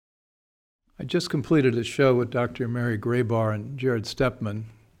I just completed a show with Dr. Mary Grabar and Jarrett Stepman.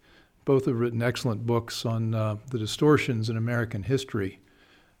 Both have written excellent books on the distortions in American history.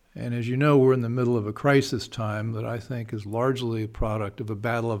 And as you know, we're in the middle of a crisis time that I think is largely a product of a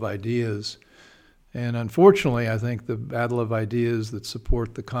battle of ideas. And unfortunately, I think the battle of ideas that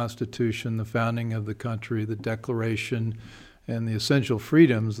support the Constitution, the founding of the country, the Declaration, and the essential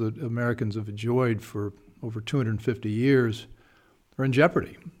freedoms that Americans have enjoyed for over 250 years are in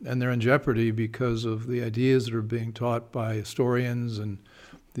jeopardy. And they're in jeopardy because of the ideas that are being taught by historians and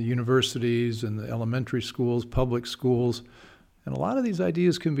the universities and the elementary schools, public schools. And a lot of these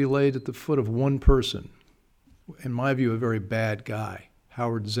ideas can be laid at the foot of one person, in my view, a very bad guy,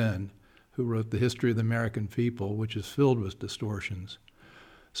 Howard Zinn, who wrote The History of the American People, which is filled with distortions.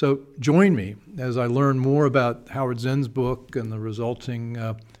 So join me as I learn more about Howard Zinn's book and the resulting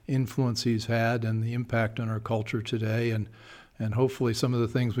influence he's had and the impact on our culture today, and hopefully some of the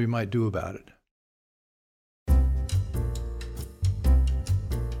things we might do about it.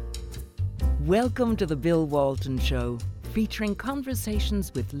 Welcome to The Bill Walton Show, featuring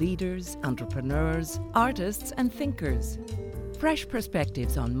conversations with leaders, entrepreneurs, artists, and thinkers. Fresh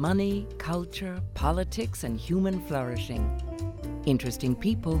perspectives on money, culture, politics, and human flourishing. Interesting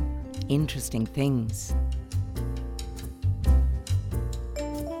people, interesting things.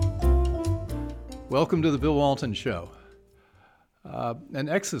 Welcome to The Bill Walton Show. An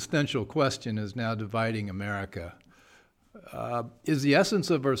existential question is now dividing America. Is the essence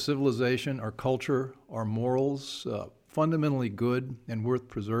of our civilization, our culture, our morals fundamentally good and worth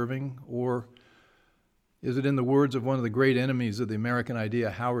preserving? Or is it, in the words of one of the great enemies of the American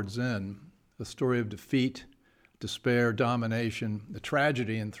idea, Howard Zinn, a story of defeat, despair, domination, a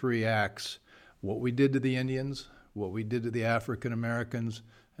tragedy in three acts: what we did to the Indians, what we did to the African Americans,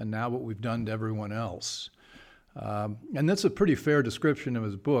 and now what we've done to everyone else? And that's a pretty fair description of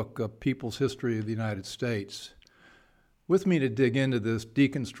his book, A People's History of the United States. With me to dig into this,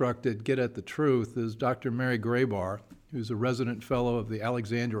 deconstruct it, get at the truth, is Dr. Mary Grabar, who's a resident fellow of the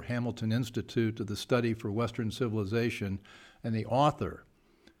Alexander Hamilton Institute of the Study for Western Civilization and the author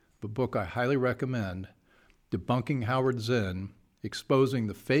of a book I highly recommend, Debunking Howard Zinn, Exposing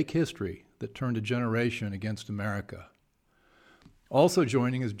the Fake History That Turned a Generation Against America. Also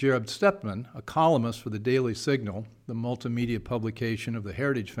joining is Jarrett Stepman, a columnist for the Daily Signal, the multimedia publication of the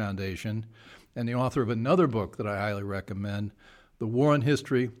Heritage Foundation, and the author of another book that I highly recommend, The War on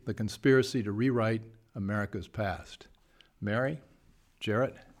History, The Conspiracy to Rewrite America's Past. Mary,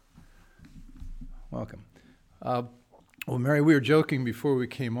 Jarrett, welcome. Well, Mary, we were joking before we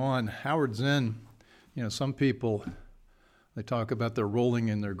came on. Howard Zinn, some people, they talk about they're rolling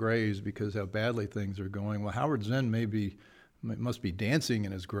in their graves because how badly things are going. Well, Howard Zinn must be dancing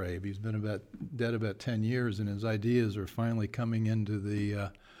in his grave. He's been dead about 10 years, and his ideas are finally coming into the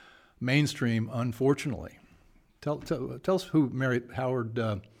mainstream, unfortunately. Tell us who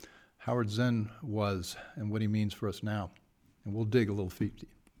Howard Zinn was and what he means for us now. And we'll dig a little feet.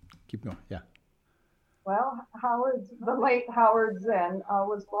 Keep going, yeah. Well, the late Howard Zinn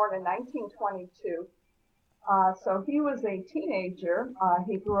was born in 1922. So he was a teenager.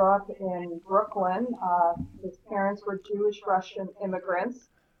 He grew up in Brooklyn. His parents were Jewish Russian immigrants.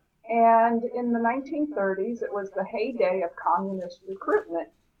 And in the 1930s, it was the heyday of communist recruitment.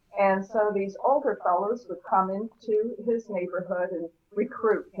 And so these older fellows would come into his neighborhood and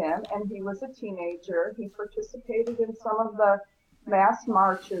recruit him. And he was a teenager. He participated in some of the mass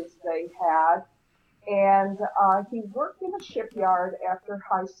marches they had. And he worked in a shipyard after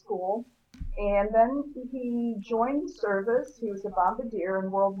high school. And then he joined the service. He was a bombardier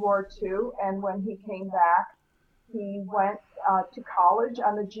in World War II. And when he came back, he went to college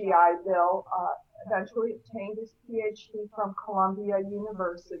on the GI Bill, eventually obtained his PhD from Columbia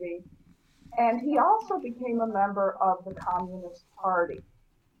University. And he also became a member of the Communist Party.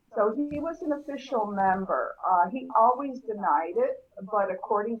 So he was an official member. He always denied it, but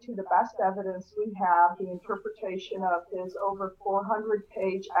according to the best evidence we have, the interpretation of his over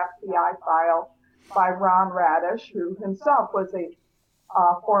 400-page FBI file by Ron Radish, who himself was a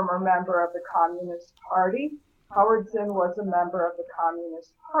former member of the Communist Party. Howard Zinn was a member of the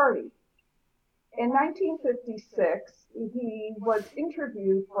Communist Party. In 1956, he was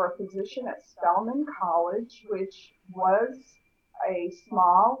interviewed for a position at Spelman College, which was a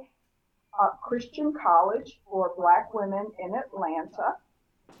small Christian college for Black women in Atlanta.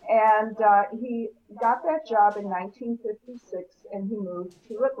 And he got that job in 1956, and he moved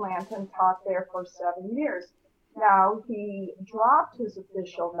to Atlanta and taught there for 7 years. Now, he dropped his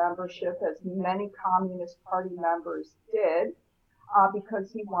official membership, as many Communist Party members did,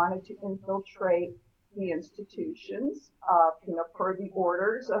 because he wanted to infiltrate the institutions, per the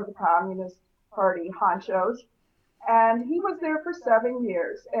orders of the Communist Party honchos. And he was there for 7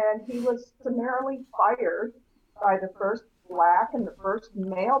 years, and he was summarily fired by the first Black and the first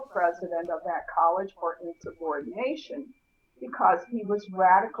male president of that college for insubordination because he was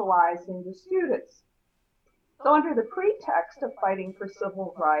radicalizing the students. So under the pretext of fighting for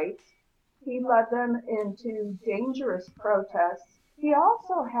civil rights, he led them into dangerous protests. He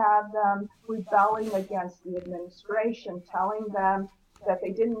also had them rebelling against the administration, telling them that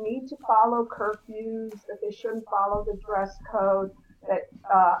they didn't need to follow curfews, that they shouldn't follow the dress code, that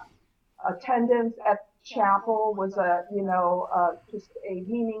attendance at chapel was just a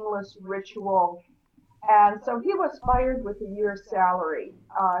meaningless ritual. And so he was fired with a year's salary.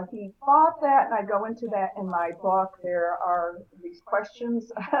 He fought that, and I go into that in my book. There are these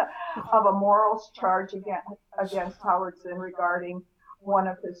questions of a morals charge against Howard Zinn regarding one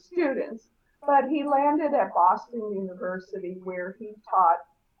of his students. But he landed at Boston University, where he taught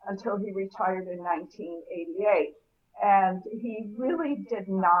until he retired in 1988. And he really did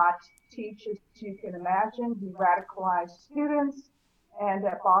not teach, as you can imagine. He radicalized students, and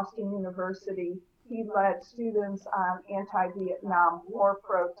at Boston University, he led students on anti-Vietnam War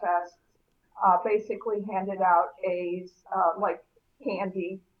protests, basically handed out A's like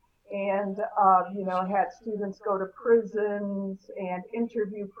candy, and had students go to prisons and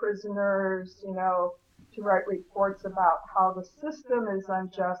interview prisoners, to write reports about how the system is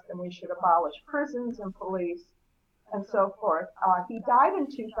unjust and we should abolish prisons and police and so forth. He died in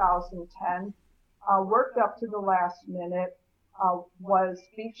 2010, worked up to the last minute, was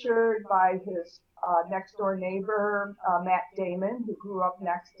featured by his next door neighbor, Matt Damon, who grew up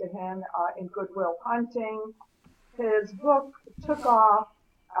next to him in Good Will Hunting. His book took off.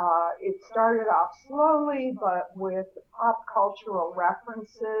 It started off slowly, but with pop cultural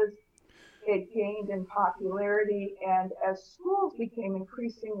references, it gained in popularity. And as schools became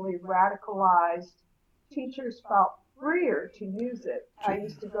increasingly radicalized, teachers felt freer to use it. I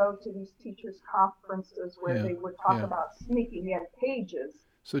used to go to these teachers' conferences where they would talk about sneaking in pages.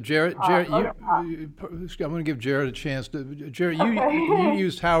 So Jarrett, I'm going to give Jarrett a chance. Jarrett, you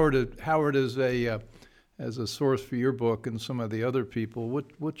used Howard as a source for your book and some of the other people.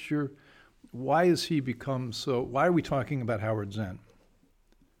 Why has he become so? Why are we talking about Howard Zinn?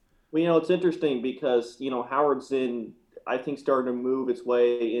 Well, it's interesting because Howard Zinn, I think, started to move its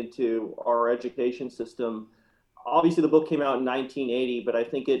way into our education system. Obviously, the book came out in 1980, but I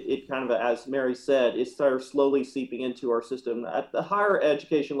think it kind of, as Mary said, it started slowly seeping into our system at the higher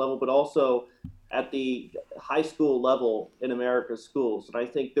education level, but also at the high school level in America's schools. And I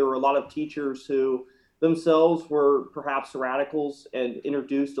think there were a lot of teachers who themselves were perhaps radicals and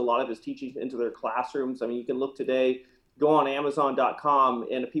introduced a lot of his teachings into their classrooms. I mean, you can look today, go on Amazon.com,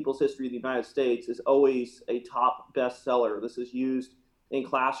 and A People's History of the United States is always a top bestseller. This is used in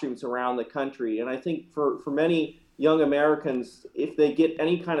classrooms around the country. And I think for many young Americans, if they get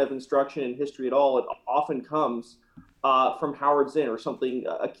any kind of instruction in history at all, it often comes from Howard Zinn or something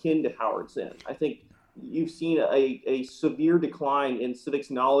akin to Howard Zinn. I think you've seen a severe decline in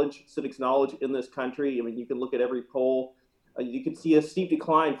civics knowledge in this country. I mean, you can look at every poll. You can see a steep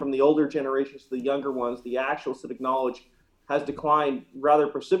decline from the older generations to the younger ones. The actual civic knowledge has declined rather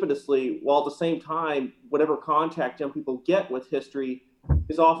precipitously, while at the same time, whatever contact young people get with history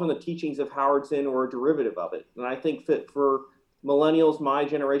is often the teachings of Howard Zinn or a derivative of it. And I think that for millennials, my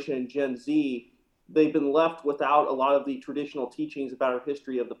generation, and Gen Z, they've been left without a lot of the traditional teachings about our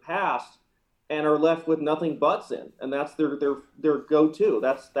history of the past and are left with nothing but Zinn. And that's their go-to.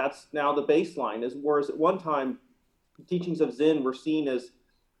 That's now the baseline. Whereas at one time, the teachings of Zinn were seen as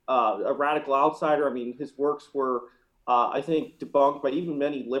a radical outsider. I mean, his works were, I think, debunked by even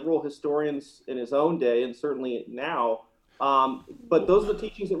many liberal historians in his own day, and certainly now. But those are the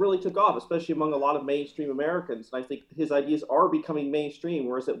teachings that really took off, especially among a lot of mainstream Americans. And I think his ideas are becoming mainstream,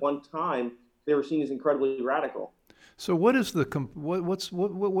 whereas at one time they were seen as incredibly radical. So what is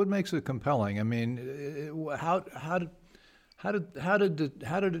what makes it compelling? I mean, how did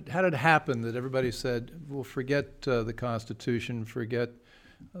it happen that everybody said, well, forget the Constitution, forget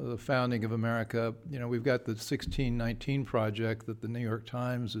the founding of America? We've got the 1619 Project that the New York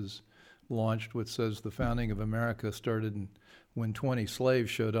Times has launched, which says the founding of America started when 20 slaves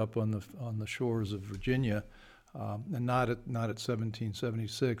showed up on the shores of Virginia, and not at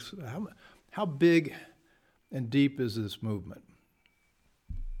 1776. How big and deep is this movement?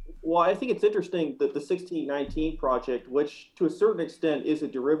 Well, I think it's interesting that the 1619 Project, which to a certain extent is a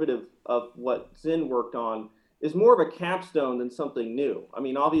derivative of what Zinn worked on, is more of a capstone than something new. I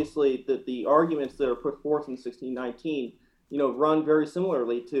mean, obviously, the arguments that are put forth in 1619 run very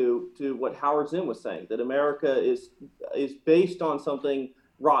similarly to what Howard Zinn was saying, that America is based on something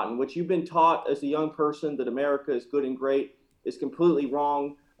rotten, which you've been taught as a young person that America is good and great is completely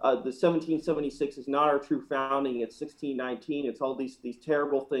wrong. The 1776 is not our true founding. It's 1619. It's all these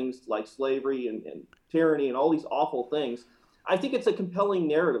terrible things like slavery and tyranny and all these awful things. I think it's a compelling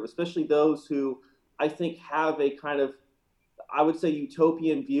narrative, especially those who I think have a kind of, I would say,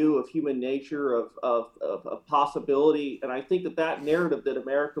 utopian view of human nature, of possibility. And I think that narrative that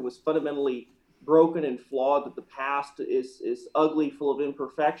America was fundamentally broken and flawed, that the past is ugly, full of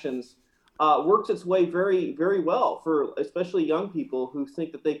imperfections, works its way very, very well for especially young people who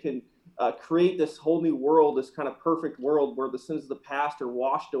think that they can create this whole new world, this kind of perfect world where the sins of the past are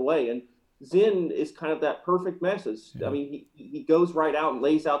washed away. And Zinn is kind of that perfect message. Yeah. I mean, he goes right out and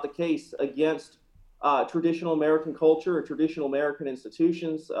lays out the case against traditional American culture, traditional American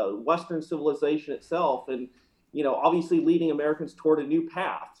institutions, Western civilization itself, and obviously leading Americans toward a new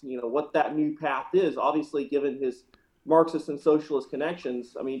path. What that new path is, obviously, given his Marxist and socialist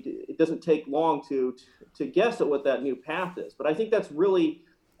connections, I mean, it doesn't take long to guess at what that new path is. But I think that's really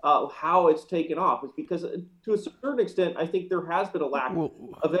how it's taken off, is because to a certain extent, I think there has been a lack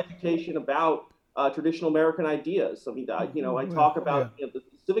of education about traditional American ideas. I mean, I talk about the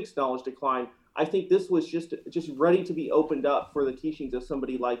civics knowledge decline. I think this was just ready to be opened up for the teachings of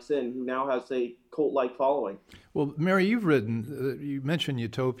somebody like Zinn, who now has a cult-like following. Well, Mary, you've written, you mentioned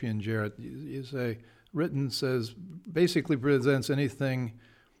utopian, Jarrett. You say, written says, basically presents anything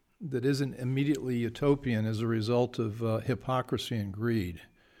that isn't immediately utopian as a result of hypocrisy and greed.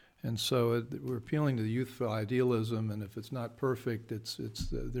 And so we're appealing to the youthful idealism, and if it's not perfect,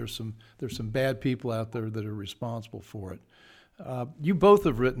 there's some bad people out there that are responsible for it. You both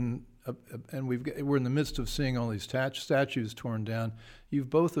have written, and we're in the midst of seeing all these statues torn down. You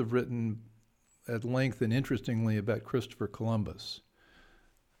both have written at length and interestingly about Christopher Columbus.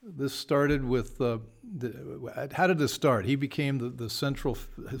 This started with how did this start? He became the central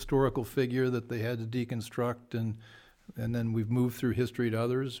historical figure that they had to deconstruct, and then we've moved through history to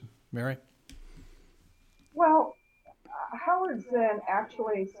others. Mary? Well, Howard Zinn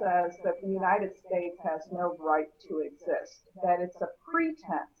actually says that the United States has no right to exist, that it's a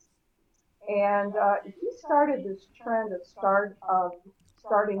pretense. And he started this trend of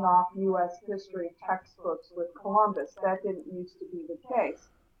starting off U.S. history textbooks with Columbus. That didn't used to be the case.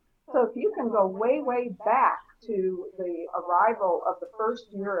 So if you can go way, way back to the arrival of the first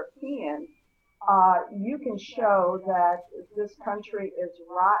European, you can show that this country is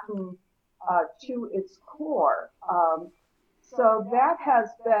rotten to its core. So that has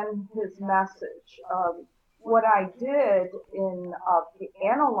been his message. What I did in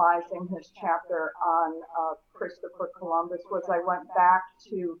analyzing his chapter on Christopher Columbus was I went back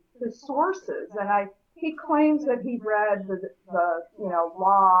to his sources, and he claims that he read the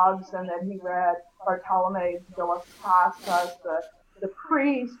logs, and that he read Bartolome de las Casas, the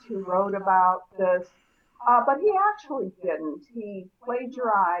priest who wrote about this, but he actually didn't. He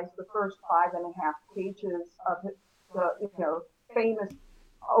plagiarized the first 5.5 pages of the famous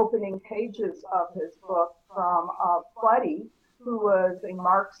opening pages of his book from Buddy, who was a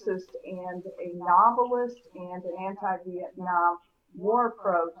Marxist and a novelist and an anti-Vietnam War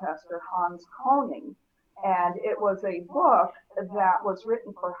protester, Hans Koning. And it was a book that was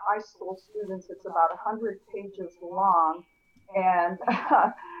written for high school students. It's about 100 pages long. And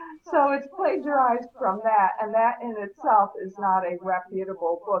so it's plagiarized from that. And that in itself is not a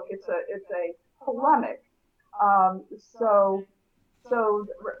reputable book. It's a polemic. So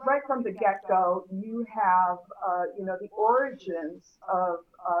right from the get-go, you have, the origins of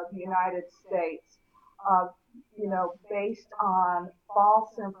the United States, based on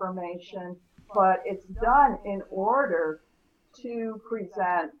false information, but it's done in order to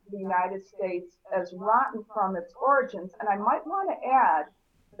present the United States as rotten from its origins. And I might want to add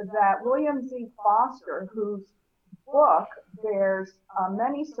that William Z. Foster, whose book bears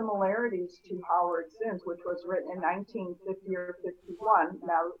many similarities to Howard Zinn's, which was written in 1950 or 51.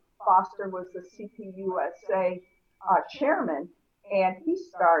 Now, Foster was the CPUSA chairman, and he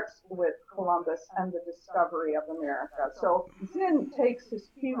starts with Columbus and the discovery of America. So Zinn takes his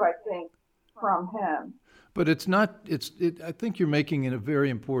cue, I think, from him. But it's not, I think you're making it a very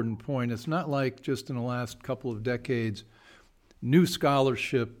important point. It's not like just in the last couple of decades, new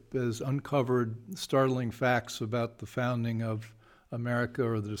scholarship has uncovered startling facts about the founding of America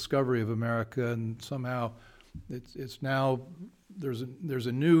or the discovery of America, and somehow it's now there's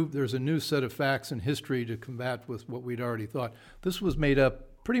a new set of facts in history to combat with what we'd already thought. This was made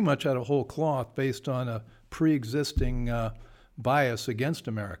up pretty much out of whole cloth based on a pre-existing bias against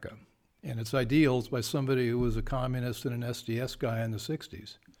America. and its ideals by somebody who was a communist and an SDS guy in the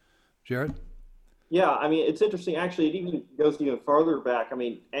 60s. Jarrett? Yeah, I mean, it's interesting. Actually, it even goes even farther back. I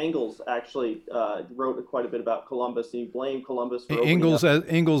mean, Engels actually wrote quite a bit about Columbus. He blamed Columbus for Engels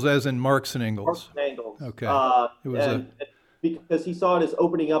as in Marx and Engels. Marx and Engels. Okay. Because he saw it as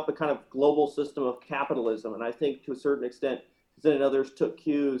opening up a kind of global system of capitalism, and I think to a certain extent, Zinn and others took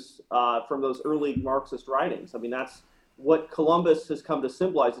cues from those early Marxist writings. I mean, that's what Columbus has come to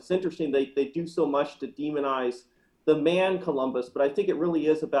symbolize. It's interesting they do so much to demonize the man Columbus, but I think it really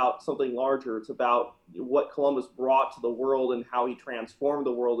is about something larger. It's about what Columbus brought to the world and how he transformed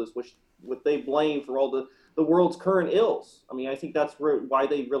the world, is what they blame for all the world's current ills. I mean, I think that's why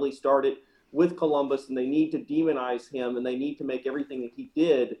they really started with Columbus, and they need to demonize him, and they need to make everything that he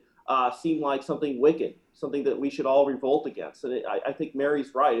did seem like something wicked, something that we should all revolt against. And I think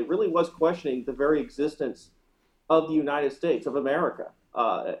Mary's right. It really was questioning the very existence of the United States, of America,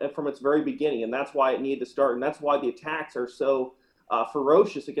 from its very beginning. And that's why it needed to start. And that's why the attacks are so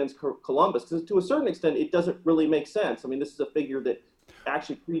ferocious against Columbus, because to a certain extent, it doesn't really make sense. I mean, this is a figure that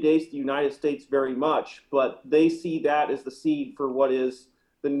actually predates the United States very much, but they see that as the seed for what is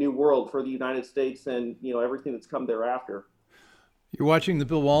the new world for the United States and, everything that's come thereafter. You're watching The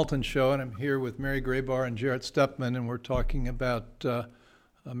Bill Walton Show, and I'm here with Mary Grabar and Jarrett Stepman, and we're talking about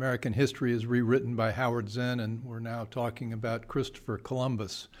American history as rewritten by Howard Zinn, and we're now talking about Christopher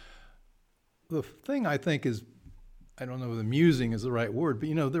Columbus. The thing I think is, I don't know if amusing is the right word,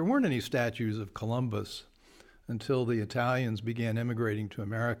 but there weren't any statues of Columbus until the Italians began immigrating to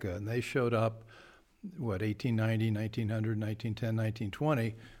America, and they showed up, 1890, 1900, 1910,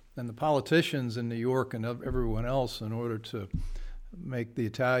 1920, and the politicians in New York and everyone else, in order to make the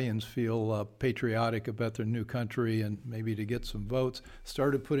Italians feel patriotic about their new country and maybe to get some votes,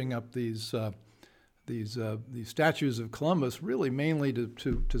 started putting up these statues of Columbus, really mainly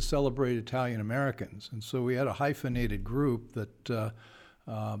to celebrate Italian Americans. And so we had a hyphenated group that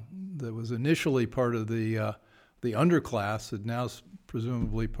was initially part of the underclass, that now is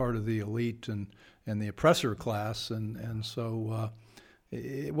presumably part of the elite and the oppressor class, and so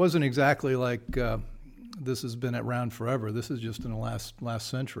it wasn't exactly like this has been around forever. This is just in the last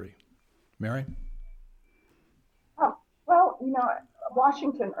century. Mary? Oh, well,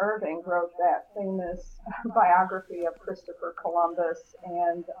 Washington Irving wrote that famous biography of Christopher Columbus,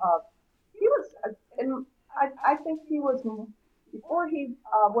 and he was, and I think he was, before he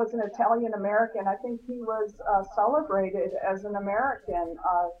was an Italian American, I think he was celebrated as an American.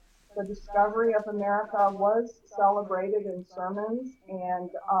 The discovery of America was celebrated in sermons, and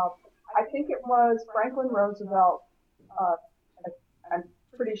I think it was Franklin Roosevelt, I'm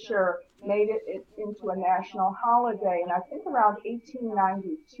pretty sure, made it into a national holiday. And I think around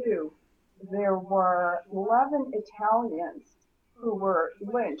 1892, there were 11 Italians who were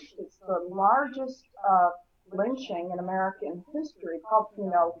lynched. It's the largest lynching in American history,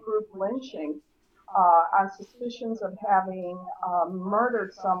 group lynching, on suspicions of having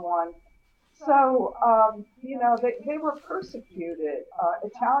murdered someone. So, they were persecuted.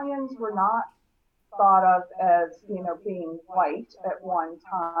 Italians were not thought of as, being white at one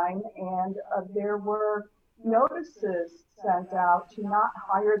time, and there were notices sent out to not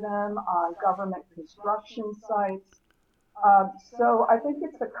hire them on government construction sites. So I think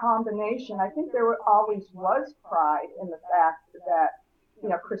it's a combination. I think there always was pride in the fact that,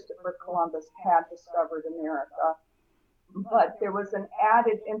 Christopher Columbus had discovered America. But there was an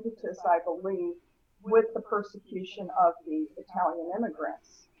added impetus, I believe, with the persecution of the Italian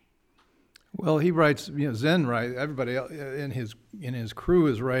immigrants. Well, he writes, Zinn writes, everybody in his crew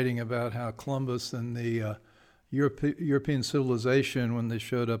is writing about how Columbus and the European civilization, when they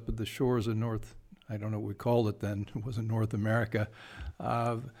showed up at the shores of I don't know what we called it then, it wasn't North America,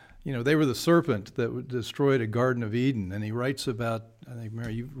 they were the serpent that destroyed a Garden of Eden. And he writes about, I think,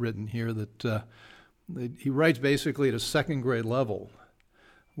 Mary, you've written here that he writes basically at a second grade level,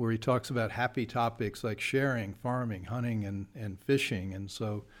 where he talks about happy topics like sharing, farming, hunting, and fishing. And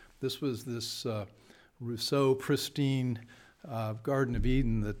so this was this Rousseau pristine Garden of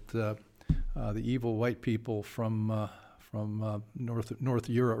Eden that the evil white people from North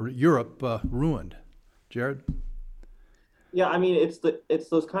Europe ruined. Jarrett? Yeah, I mean, it's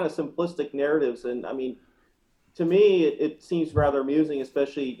those kind of simplistic narratives, and I mean, to me, it seems rather amusing,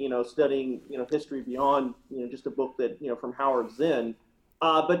 especially studying history beyond just a book that from Howard Zinn.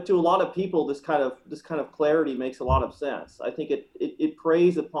 But to a lot of people, this kind of clarity makes a lot of sense. I think it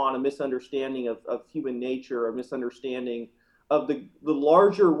preys upon a misunderstanding of human nature, a misunderstanding of the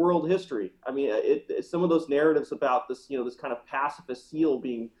larger world history. I mean, some of those narratives about this this kind of pacifist seal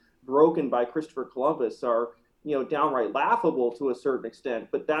being broken by Christopher Columbus are downright laughable to a certain extent,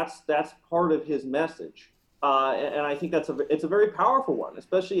 but that's part of his message. And I think it's a very powerful one,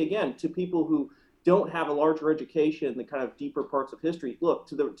 especially, again, to people who don't have a larger education, the kind of deeper parts of history. Look,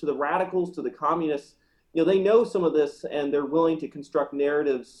 to the radicals, to the communists, they know some of this and they're willing to construct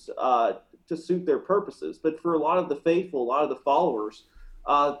narratives to suit their purposes. But for a lot of the faithful, a lot of the followers,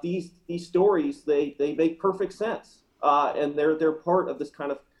 these stories, they make perfect sense. And they're part of this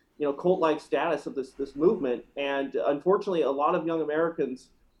kind of cult-like status of this movement. And unfortunately, a lot of young Americans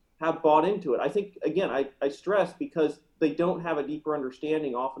have bought into it. I think, again, I stress, because they don't have a deeper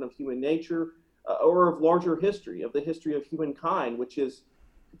understanding often of human nature or of larger history, of the history of humankind, which is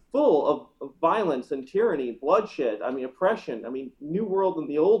full of violence and tyranny, bloodshed, oppression. New World and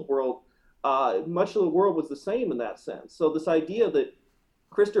the Old World, much of the world was the same in that sense. So this idea that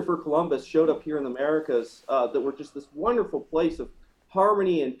Christopher Columbus showed up here in the Americas that were just this wonderful place of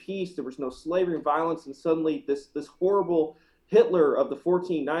harmony and peace, there was no slavery and violence, and suddenly this horrible Hitler of the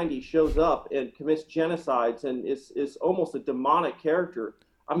 1490s shows up and commits genocides and is almost a demonic character.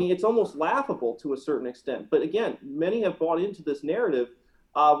 It's almost laughable to a certain extent. But again, many have bought into this narrative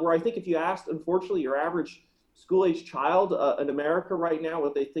where I think if you asked, unfortunately, your average school-age child in America right now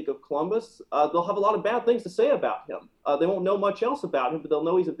what they think of Columbus, they'll have a lot of bad things to say about him. They won't know much else about him, but they'll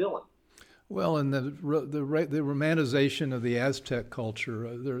know he's a villain. Well, and the romanization of the Aztec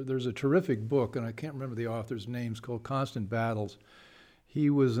culture, there's a terrific book, and I can't remember the author's name, it's called Constant Battles. He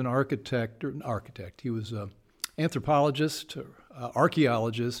was an architect. He was an anthropologist,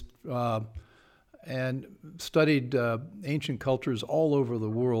 archaeologist, and studied ancient cultures all over the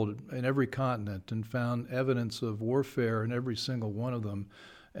world, in every continent, and found evidence of warfare in every single one of them.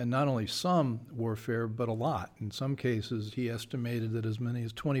 And not only some warfare, but a lot. In some cases, he estimated that as many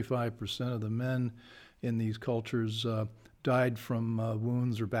as 25% of the men in these cultures died from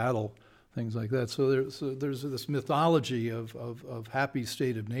wounds or battle, things like that. So there's this mythology of happy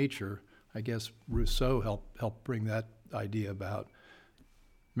state of nature. I guess Rousseau helped bring that idea about.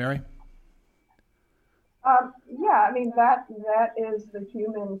 Mary? That is the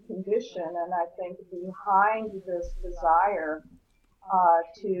human condition, and I think behind this desire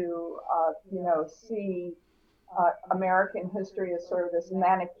to see American history as sort of this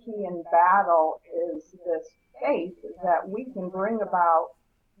Manichaean battle is this faith that we can bring about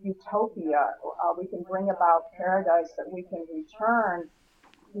utopia, we can bring about paradise, that we can return,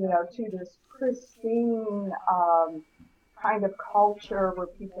 to this pristine kind of culture where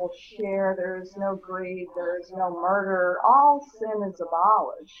people share, there is no greed, there is no murder, all sin is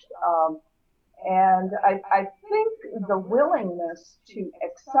abolished. And I think the willingness to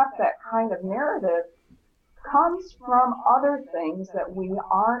accept that kind of narrative comes from other things that we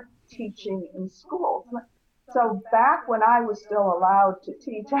aren't teaching in schools. So back when I was still allowed to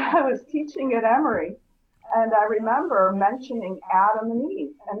teach, I was teaching at Emory, and I remember mentioning Adam and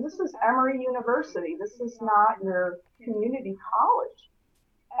Eve. And this is Emory University. This is not your community college.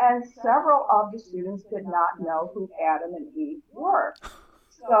 And several of the students did not know who Adam and Eve were.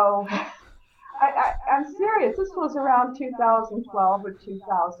 So I'm serious. This was around 2012 or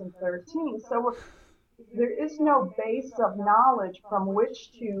 2013. So there is no base of knowledge from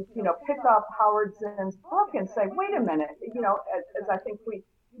which to, pick up Howard Zinn's book and say, wait a minute, as I think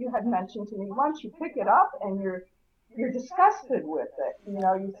you had mentioned to me once, you pick it up and you're disgusted with it.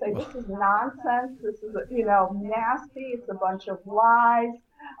 You say, this is nonsense. This is, nasty. It's a bunch of lies.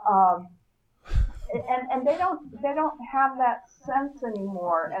 And they don't have that sense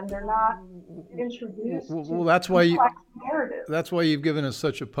anymore, and they're not introduced to that's why narrative. That's why you've given us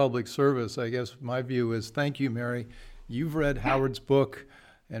such a public service. I guess my view is, thank you, Mary. You've read Howard's book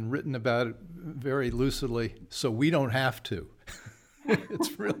and written about it very lucidly, so we don't have to.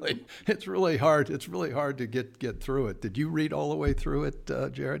 It's really hard. It's really hard to get through it. Did you read all the way through it,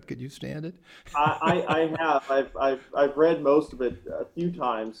 Jarrett? Could you stand it? I have. I've read most of it a few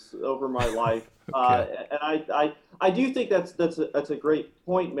times over my life, okay. And I do think that's a great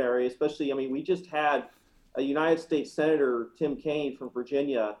point, Mary. Especially, we just had a United States Senator, Tim Kaine from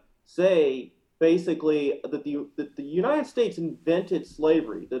Virginia, say basically that the United States invented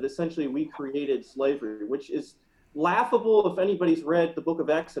slavery. That essentially we created slavery, which is laughable if anybody's read the book of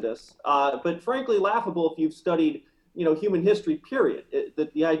Exodus, but frankly laughable if you've studied, human history, period.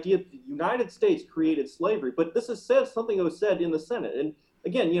 The idea that the United States created slavery, but this is something that was said in the Senate. And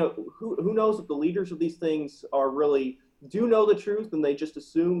again, who knows if the leaders of these things do know the truth and they just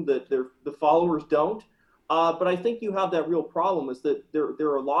assume that the followers don't. But I think you have that real problem, is that there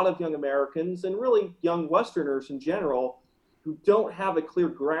are a lot of young Americans and really young Westerners in general who don't have a clear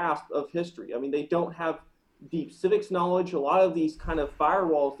grasp of history. They don't have deep civics knowledge, a lot of these kind of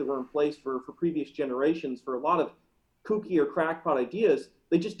firewalls that were in place for previous generations for a lot of kooky or crackpot ideas,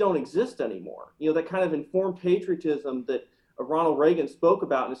 they just don't exist anymore. You know, that kind of informed patriotism that Ronald Reagan spoke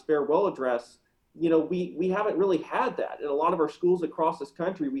about in his farewell address, you know, we haven't really had that. In a lot of our schools across this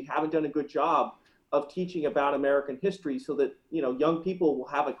country, we haven't done a good job of teaching about American history so that, you know, young people will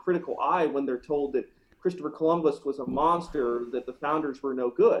have a critical eye when they're told that Christopher Columbus was a monster, that the founders were no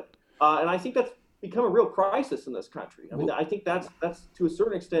good. And I think that's become a real crisis in this country. I mean, I think that's to a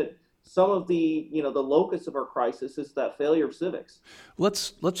certain extent some of the, you know, the locus of our crisis is that failure of civics.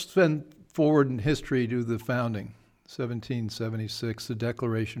 Let's spin forward in history to the founding, 1776, the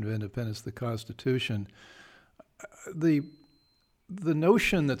Declaration of Independence, the Constitution. The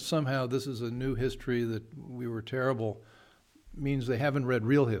notion that somehow this is a new history, that we were terrible, means they haven't read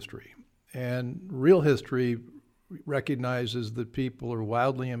real history. And real history recognizes that people are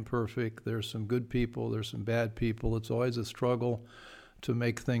wildly imperfect. There's some good people, there's some bad people. It's always a struggle to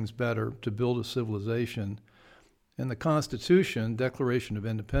make things better, to build a civilization. And the Constitution, Declaration of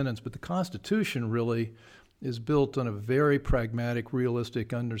Independence, but the Constitution really is built on a very pragmatic,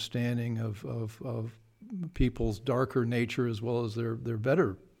 realistic understanding of people's darker nature as well as their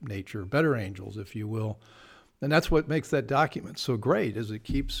better nature, better angels, if you will. And that's what makes that document so great, is it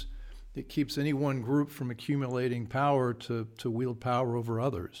keeps any one group from accumulating power to wield power over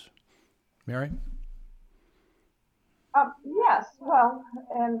others. Mary? Yes, well,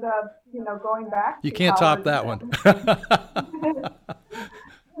 and you know, going back, you can't top that one.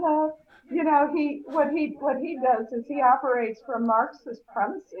 You know, what he does is he operates from Marxist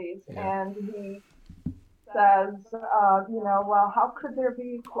premises, and he says, you know, well, how could there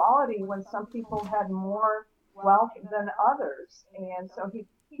be equality when some people had more wealth than others? And so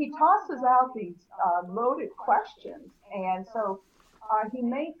he tosses out these loaded questions, and so he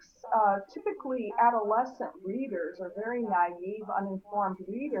makes typically adolescent readers or very naive, uninformed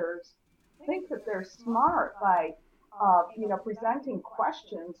readers think that they're smart by, you know, presenting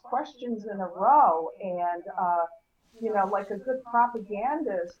questions in a row, and you know, like a good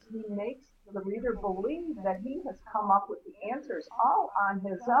propagandist, he makes the reader believe that he has come up with the answers all on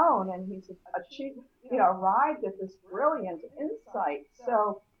his own, and he's achieved, you know, arrived at this brilliant insight.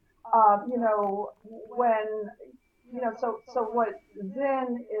 So, you know, when, you know, so what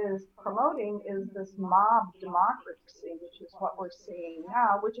Zinn is promoting is this mob democracy, which is what we're seeing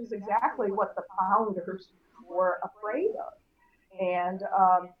now, which is exactly what the founders were afraid of. And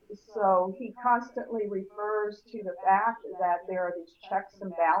so he constantly refers to the fact that there are these checks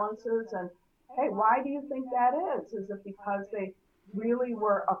and balances. And hey, why do you think that is? Is it because they really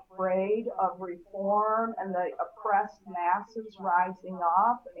were afraid of reform and the oppressed masses rising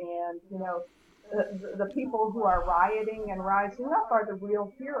up? And, you know, the people who are rioting and rising up are the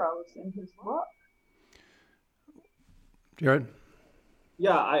real heroes in his book. Jarrett?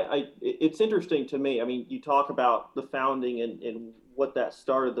 Yeah, it's interesting to me. I mean, you talk about the founding and what that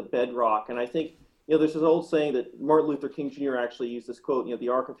started, the bedrock. And I think, you know, there's this old saying that Martin Luther King Jr. actually used this quote, you know, the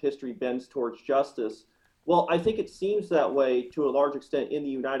arc of history bends towards justice. Well, I think it seems that way to a large extent in the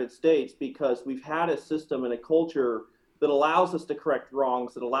United States because we've had a system and a culture that allows us to correct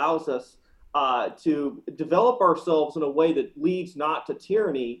wrongs, that allows us to develop ourselves in a way that leads not to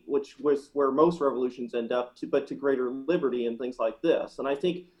tyranny, which was where most revolutions end up, but to greater liberty and things like this. And I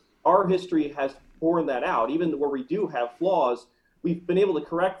think our history has borne that out. Even where we do have flaws, we've been able to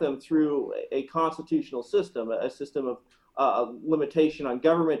correct them through a constitutional system, a system of limitation on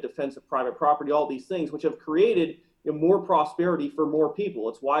government, defense of private property, all these things, which have created, you know, more prosperity for more people.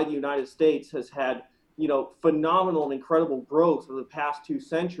 It's why the United States has had, you know, phenomenal and incredible growth for the past 2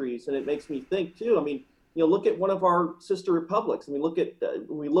 centuries. And it makes me think too, I mean, you know, look at one of our sister republics. I mean, look at,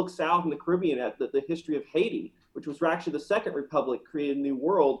 when we look south in the Caribbean at the history of Haiti, which was actually the second republic created in the New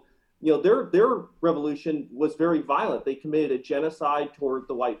World. You know, their revolution was very violent. They committed a genocide toward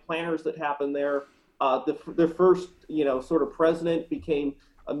the white planters that happened there. Their first, you know, sort of president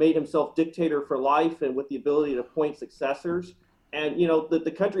made himself dictator for life and with the ability to appoint successors. And, you know,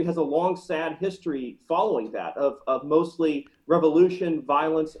 the country has a long, sad history following that of mostly revolution,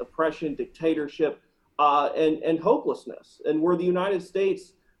 violence, oppression, dictatorship, and hopelessness. And where the United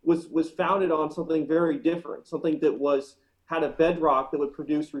States was founded on something very different, something that had a bedrock that would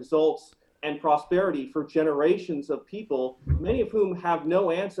produce results and prosperity for generations of people, many of whom have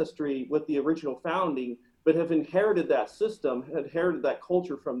no ancestry with the original founding, but have inherited that system, inherited that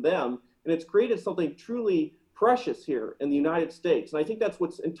culture from them. And it's created something truly precious here in the United States. And I think that's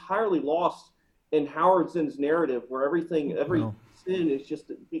what's entirely lost in Howard Zinn's narrative, where every sin is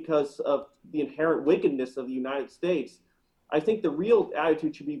just because of the inherent wickedness of the United States. I think the real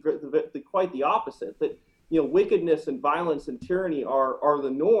attitude should be quite the opposite, that wickedness and violence and tyranny are the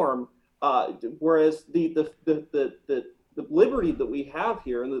norm, whereas the liberty that we have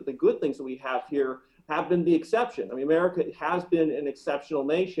here and the good things that we have here have been the exception. I mean, America has been an exceptional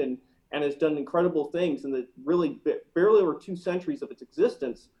nation and has done incredible things in the really barely over 2 centuries of its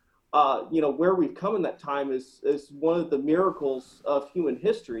existence. Where we've come in that time is one of the miracles of human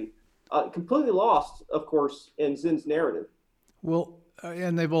history, completely lost, of course, in Zinn's narrative. Well,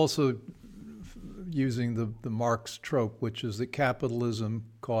 and they've also using the Marx trope, which is that capitalism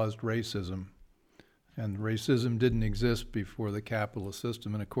caused racism, and racism didn't exist before the capitalist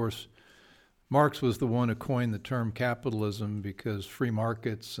system. And of course, Marx was the one who coined the term capitalism because free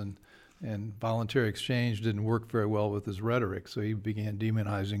markets and voluntary exchange didn't work very well with his rhetoric, so he began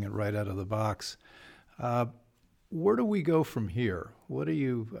demonizing it right out of the box. Where do we go from here?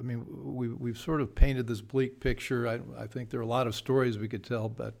 We've sort of painted this bleak picture. I think there are a lot of stories we could tell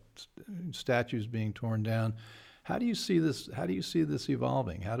about statues being torn down. How do you see this? How do you see this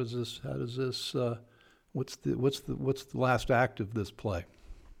evolving? What's the last act of this play?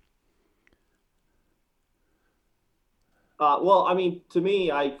 To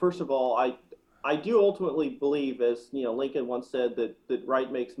me, first of all, I do ultimately believe, as Lincoln once said, that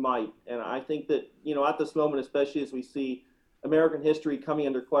right makes might, and I think that at this moment, especially as we see American history coming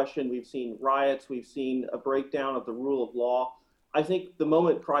under question, we've seen riots, we've seen a breakdown of the rule of law. I think the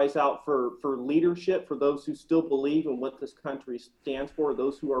moment cries out for leadership, for those who still believe in what this country stands for,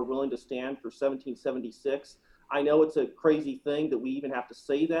 those who are willing to stand for 1776. I know it's a crazy thing that we even have to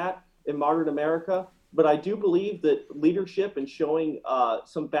say that in modern America, but I do believe that leadership and showing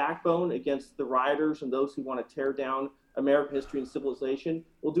some backbone against the rioters and those who want to tear down American history and civilization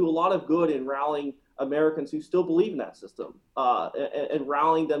will do a lot of good in rallying Americans who still believe in that system and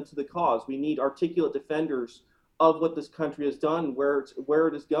rallying them to the cause. We need articulate defenders of what this country has done, where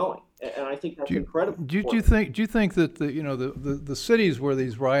it is going, and I think that's incredible. Do you think that the cities where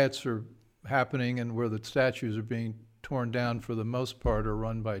these riots are happening and where the statues are being torn down for the most part are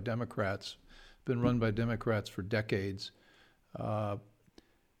run by Democrats? Been run by Democrats for decades.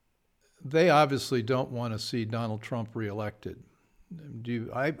 They obviously don't want to see Donald Trump reelected.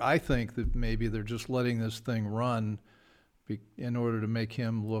 I think that maybe they're just letting this thing run in order to make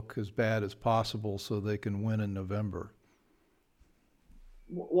him look as bad as possible so they can win in November.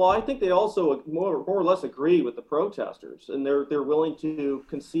 Well, I think they also more or less agree with the protesters, and they're willing to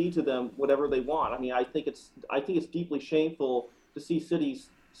concede to them whatever they want. I mean, I think it's deeply shameful to see cities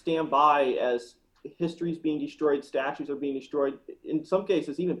stand by as history is being destroyed, statues are being destroyed. In some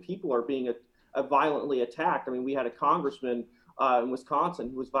cases, even people are being violently attacked. I mean, we had a congressman in Wisconsin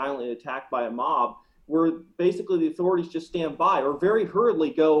who was violently attacked by a mob, where basically the authorities just stand by or very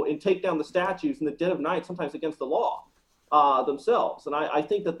hurriedly go and take down the statues in the dead of night, sometimes against the law themselves. And I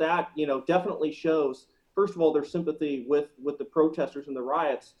think that definitely shows, first of all, their sympathy with the protesters and the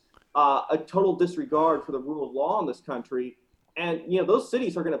riots, a total disregard for the rule of law in this country. And, those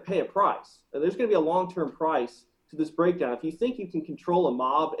cities are going to pay a price. There's going to be a long-term price to this breakdown. If you think you can control a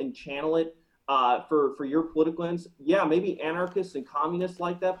mob and channel it for your political ends, yeah, maybe anarchists and communists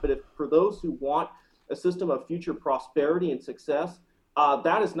like that. But for those who want a system of future prosperity and success,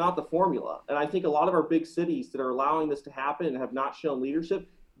 that is not the formula. And I think a lot of our big cities that are allowing this to happen and have not shown leadership,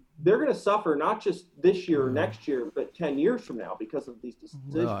 they're going to suffer not just this year or next year, but 10 years from now because of these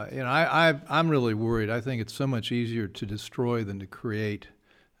decisions. I'm really worried. I think it's so much easier to destroy than to create.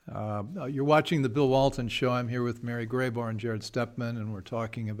 You're watching the Bill Walton Show. I'm here with Mary Grabar and Jarrett Stepman, and we're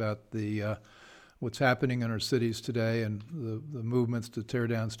talking about what's happening in our cities today and the movements to tear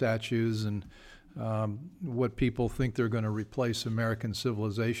down statues and what people think they're going to replace American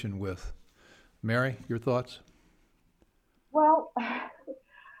civilization with. Mary, your thoughts? Well,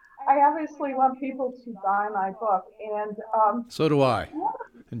 I obviously want people to buy my book, and so do I.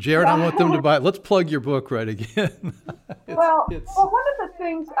 And Jarrett, I want them to buy. Let's plug your book right again. Well, one of the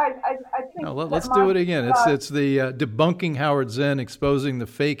things I think. No, let's do it again. It's the Debunking Howard Zinn, exposing the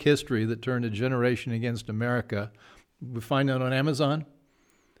fake history that turned a generation against America. We find it on Amazon.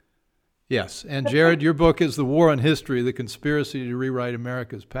 Yes, and Jarrett, your book is The War on History: The Conspiracy to Rewrite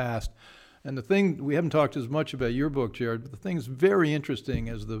America's Past. And the thing, we haven't talked as much about your book, Jarrett, but the thing that's very interesting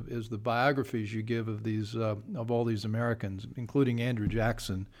is the biographies you give of these of all these Americans, including Andrew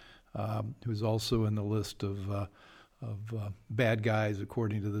Jackson, who's also in the list of bad guys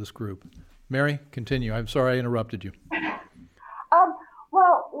according to this group. Mary, continue. I'm sorry I interrupted you.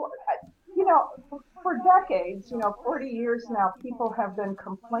 For decades, 40 years now, people have been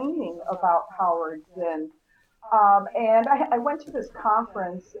complaining about Howard Zinn. And I went to this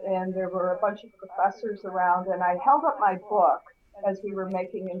conference, and there were a bunch of professors around, and I held up my book as we were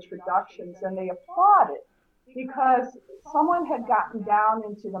making introductions, and they applauded because someone had gotten down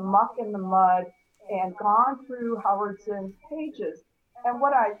into the muck and the mud and gone through Howard Zinn's pages. And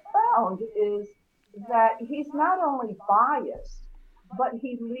what I found is that he's not only biased, but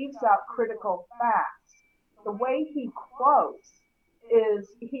he leaves out critical facts. The way he quotes is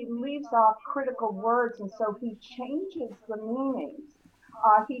he leaves off critical words, and so he changes the meanings.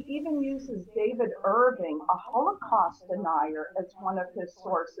 He even uses David Irving, a Holocaust denier, as one of his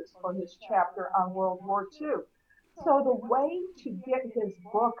sources for his chapter on World War II. So the way to get his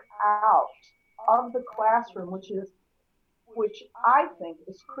book out of the classroom, which I think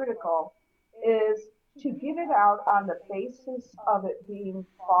is critical, is to get it out on the basis of it being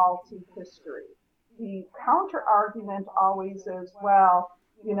faulty history. The counter argument always is, well,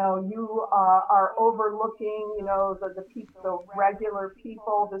 you are overlooking, the regular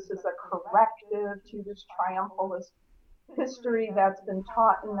people. This is a corrective to this triumphalist history that's been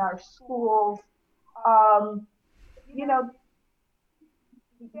taught in our schools.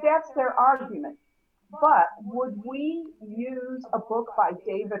 That's their argument. But would we use a book by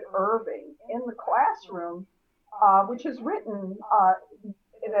David Irving in the classroom, which is written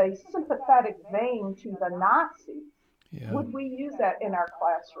in a sympathetic vein to the Nazis? Yeah. Would we use that in our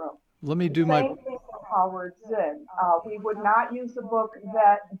classroom? Let me do Same thing for Howard Zinn. We would not use a book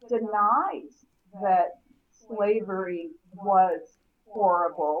that denies that slavery was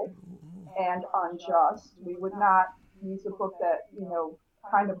horrible and unjust. We would not use a book that,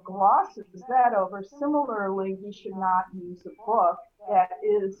 kind of glosses that over. Similarly, we should not use a book that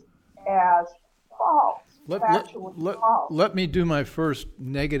is as false, factually false. Let me do my first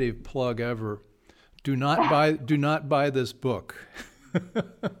negative plug ever. Do not buy this book.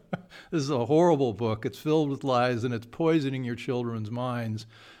 This is a horrible book. It's filled with lies and it's poisoning your children's minds.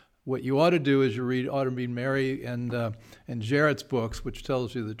 What you ought to do is ought to read Mary and Jarrett's books, which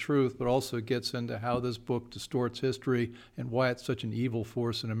tells you the truth, but also gets into how this book distorts history and why it's such an evil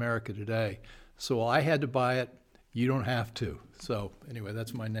force in America today. So I had to buy it. You don't have to. So anyway,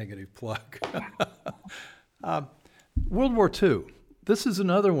 that's my negative plug. World War II. This is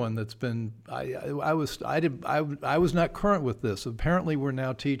another one that's been. I was not current with this. Apparently, we're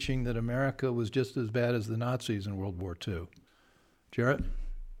now teaching that America was just as bad as the Nazis in World War II. Jarrett?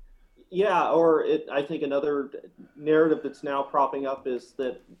 Yeah, I think another narrative that's now propping up is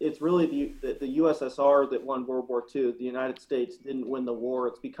that it's really the USSR that won World War II. The United States didn't win the war.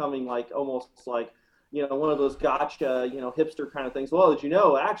 It's becoming almost like one of those gotcha, hipster kind of things. Well, did you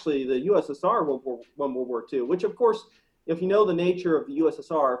know, actually, the USSR won World War II, which, of course, if you know the nature of the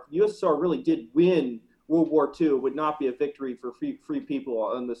USSR, if the USSR really did win World War II, it would not be a victory for free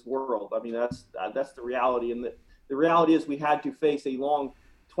people in this world. I mean, that's the reality. And the reality is we had to face a long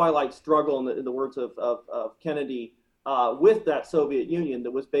twilight struggle, in the words of Kennedy, with that Soviet Union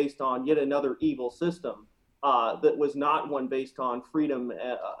that was based on yet another evil system that was not one based on freedom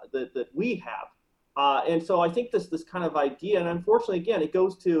that we have. And so I think this kind of idea, and unfortunately, again, it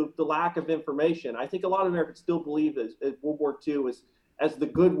goes to the lack of information. I think a lot of Americans still believe as World War II as the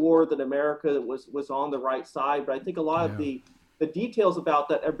good war, that America was on the right side. But I think a lot of the details about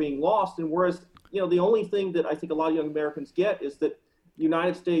that are being lost. And whereas, the only thing that I think a lot of young Americans get is that the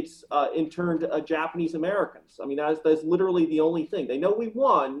United States interned Japanese Americans. I mean, that's literally the only thing. They know we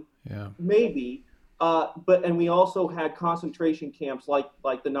won, maybe, and we also had concentration camps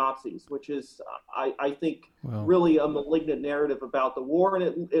like the Nazis, which is, I think, really a malignant narrative about the war,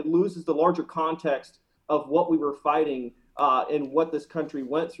 and it loses the larger context of what we were fighting and what this country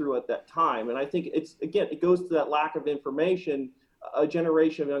went through at that time. And I think it goes to that lack of information, a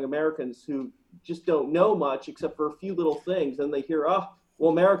generation of young Americans who just don't know much except for a few little things, and they hear,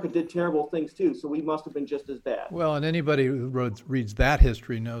 America did terrible things too, so we must have been just as bad. Well, and anybody who reads that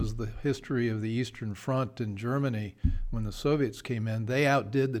history knows the history of the Eastern Front in Germany. When the Soviets came in, they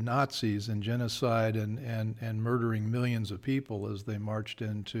outdid the Nazis in genocide and murdering millions of people as they marched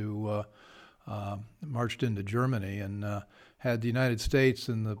into Germany. And had the United States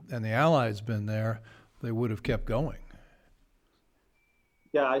and the Allies been there, they would have kept going.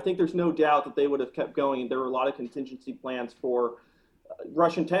 Yeah, I think there's no doubt that they would have kept going. There were a lot of contingency plans for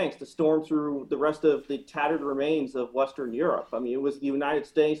Russian tanks to storm through the rest of the tattered remains of Western Europe. I mean, it was the United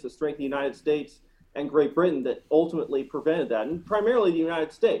States, the strength of the United States and Great Britain that ultimately prevented that, and primarily the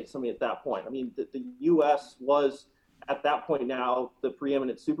United States. I mean, at that point, the U.S. was at that point now the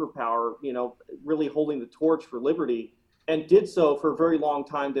preeminent superpower, really holding the torch for liberty, and did so for a very long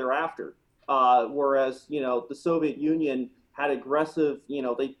time thereafter. Whereas, the Soviet Union had aggressive,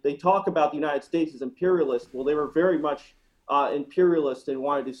 they talk about the United States as imperialist. Well, they were very much imperialist and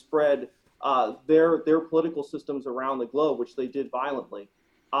wanted to spread their political systems around the globe, which they did violently.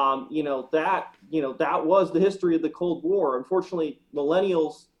 That was the history of the Cold War. Unfortunately,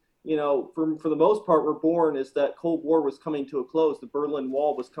 millennials, for the most part, were born as that Cold War was coming to a close. The Berlin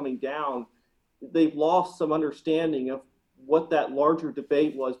Wall was coming down. They've lost some understanding of what that larger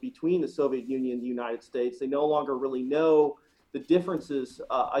debate was between the Soviet Union and the United States. They no longer really know the differences,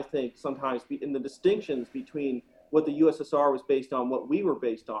 I think, sometimes in the distinctions between what the USSR was based on, what we were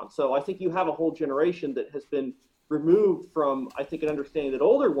based on. So I think you have a whole generation that has been removed from, I think, an understanding that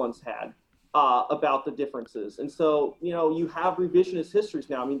older ones had about the differences. And so, you have revisionist histories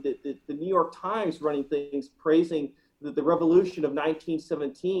now. I mean, the New York Times running things, praising the revolution of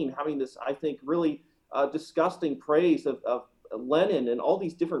 1917, having this, I think, really disgusting praise of Lenin and all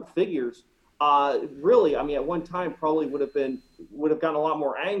these different figures. Really, I mean, at one time probably would have gotten a lot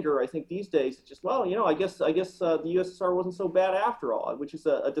more anger. I think these days it's just, well, I guess the USSR wasn't so bad after all, which is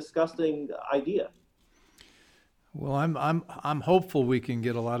a disgusting idea. Well, I'm hopeful we can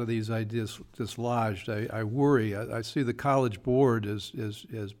get a lot of these ideas dislodged. I worry. I see the College Board has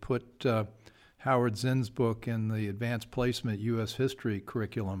put Howard Zinn's book in the advanced placement U.S. history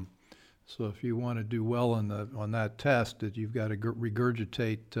curriculum. So if you want to do well on that test, that you've got to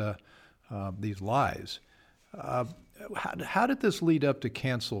regurgitate these lies. How did this lead up to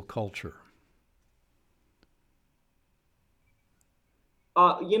cancel culture?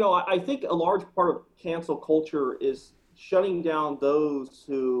 I think a large part of cancel culture is shutting down those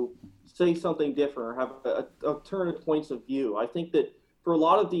who say something different or have alternative points of view. I think that for a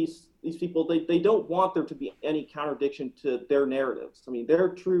lot of these people, they don't want there to be any contradiction to their narratives. I mean, their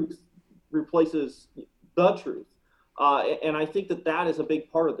truth replaces the truth. And I think that is a big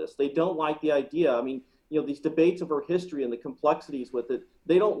part of this. They don't like the idea. I mean, these debates over history and the complexities with it,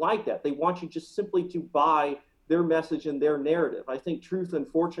 they don't like that. They want you just simply to buy their message and their narrative. I think truth,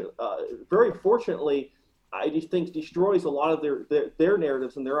 very fortunately, I just think destroys a lot of their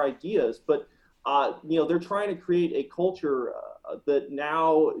narratives and their ideas. But they're trying to create a culture that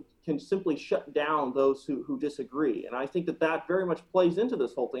now can simply shut down those who disagree. And I think that very much plays into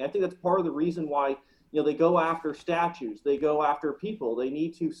this whole thing. I think that's part of the reason why they go after statues, they go after people. They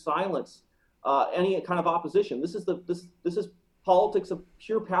need to silence any kind of opposition. This is politics of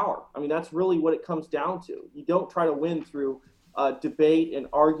pure power. I mean, that's really what it comes down to. You don't try to win through debate and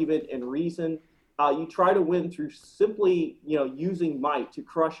argument and reason. You try to win through simply, using might to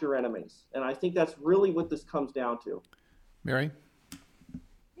crush your enemies. And I think that's really what this comes down to. Mary?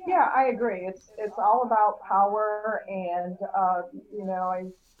 Yeah, I agree. It's all about power, and I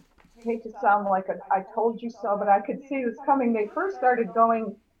hate to sound like I told you so, but I could see this coming. They first started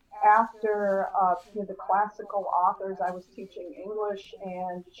going after the classical authors. I was teaching English,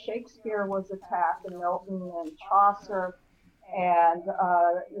 and Shakespeare was attacked, and Milton and Chaucer, and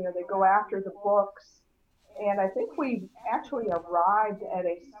they go after the books. And I think we actually arrived at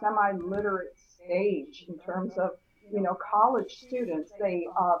a semi-literate stage in terms of college students. They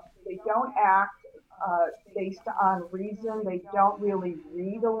don't act based on reason. They don't really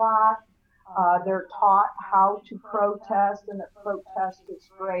read a lot. They're taught how to protest, and that protest is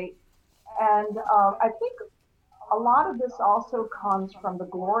great. And I think a lot of this also comes from the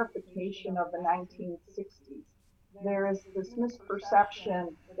glorification of the 1960s. There is this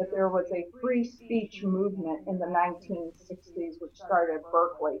misperception that there was a free speech movement in the 1960s, which started at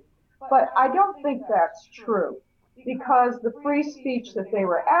Berkeley. But I don't think that's true, because the free speech that they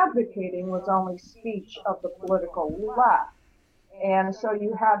were advocating was only speech of the political left. And so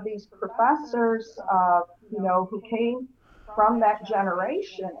you have these professors, who came from that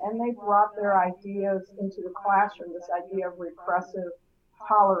generation, and they brought their ideas into the classroom, this idea of repressive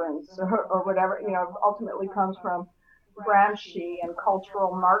tolerance or whatever, ultimately comes from Gramsci and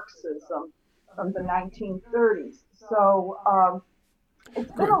cultural Marxism from the 1930s. So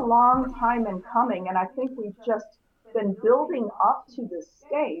it's been a long time in coming, and I think we've just been building up to this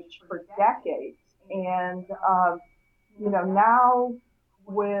stage for decades. And now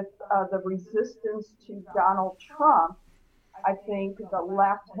with the resistance to Donald Trump, I think the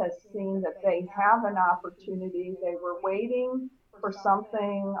left has seen that they have an opportunity. They were waiting for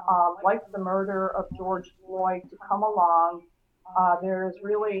something like the murder of George Floyd to come along. There is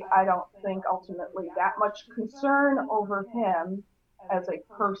really, I don't think, ultimately that much concern over him as a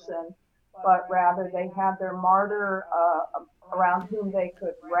person, but rather they had their martyr around whom they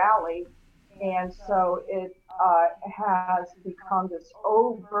could rally. And so it has become this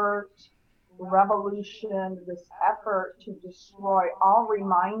overt revolution, this effort to destroy all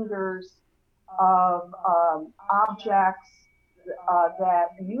reminders of objects, that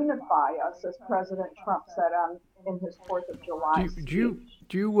unify us, as President Trump said in his 4th of July speech.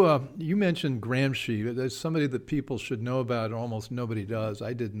 You mentioned Gramsci. There's somebody that people should know about, and almost nobody does.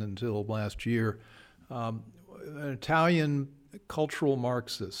 I didn't until last year. An Italian cultural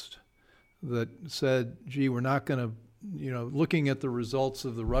Marxist that said, gee, we're not going to, looking at the results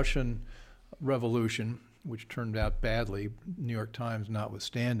of the Russian Revolution, which turned out badly, New York Times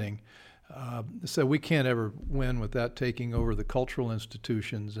notwithstanding, said we can't ever win without taking over the cultural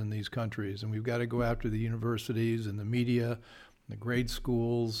institutions in these countries, and we've got to go after the universities and the media, the grade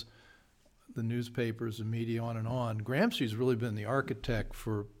schools, the newspapers, the media, on and on. Gramsci's really been the architect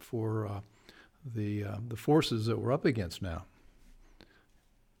for the forces that we're up against now.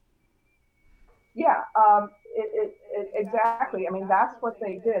 Yeah, exactly. I mean, that's what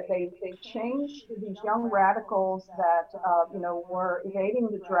they did. They changed these young radicals that were evading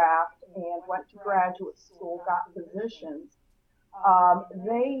the draft and went to graduate school, got positions.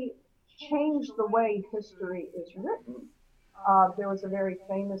 They changed the way history is written. There was a very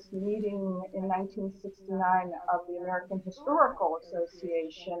famous meeting in 1969 of the American Historical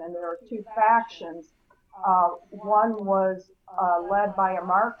Association, and there were two factions. One was led by a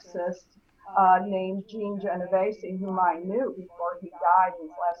Marxist named Jean Genovese, whom I knew before he died in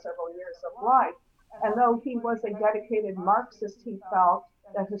his last several years of life. And though he was a dedicated Marxist, he felt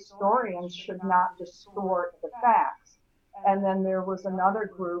that historians should not distort the facts. And then there was another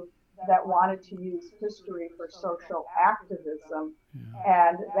group that wanted to use history for social activism,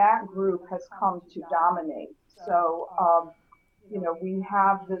 and that group has come to dominate. So, we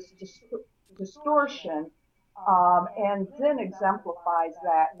have this distortion. And Zinn exemplifies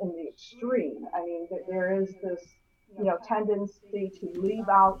that in the extreme. I mean, there is this, tendency to leave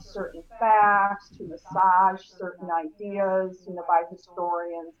out certain facts, to massage certain ideas, by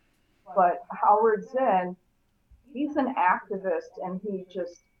historians. But Howard Zinn, he's an activist, and he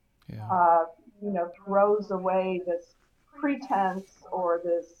just, throws away this pretense or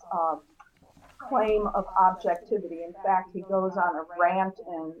this claim of objectivity. In fact, he goes on a rant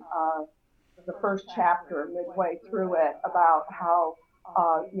in the first chapter, midway through it, about how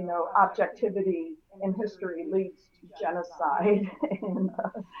objectivity in history leads to genocide, and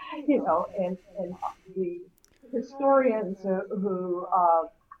the historians who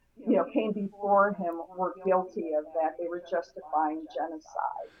came before him were guilty of that. They were justifying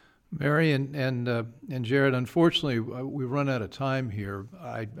genocide. Mary and Jarrett, unfortunately, we run out of time here.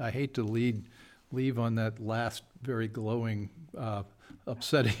 I hate to leave on that last very glowing,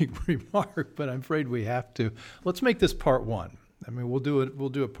 upsetting remark, but I'm afraid we have to. Let's make this part one. I mean, we'll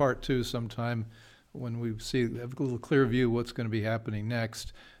do a part two sometime when we have a little clear view of what's going to be happening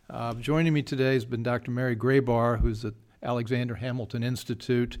next. Joining me today has been Dr. Mary Grabar, who's at Alexander Hamilton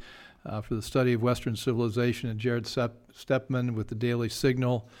Institute for the Study of Western Civilization, and Jarrett Stepman with the Daily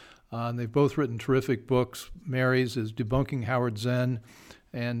Signal. And they've both written terrific books. Mary's is Debunking Howard Zinn,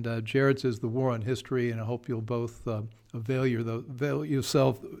 and Jarrett's is The War on History, and I hope you'll both avail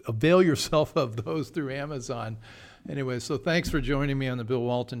yourself of those through Amazon. Anyway, so thanks for joining me on the Bill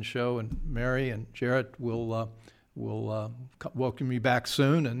Walton Show, and Mary and Jarrett will welcome you back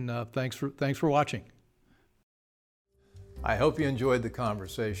soon, and thanks for watching. I hope you enjoyed the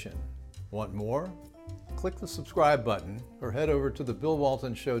conversation. Want more? Click the subscribe button or head over to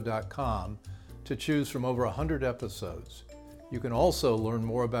thebillwaltonshow.com to choose from over 100 episodes. You can also learn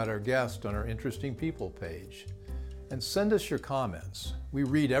more about our guest on our Interesting People page. And send us your comments. We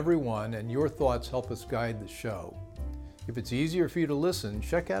read every one, and your thoughts help us guide the show. If it's easier for you to listen,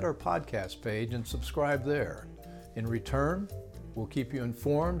 check out our podcast page and subscribe there. In return, we'll keep you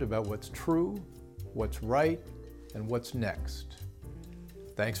informed about what's true, what's right, and what's next.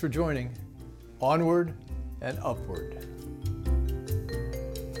 Thanks for joining. Onward and upward.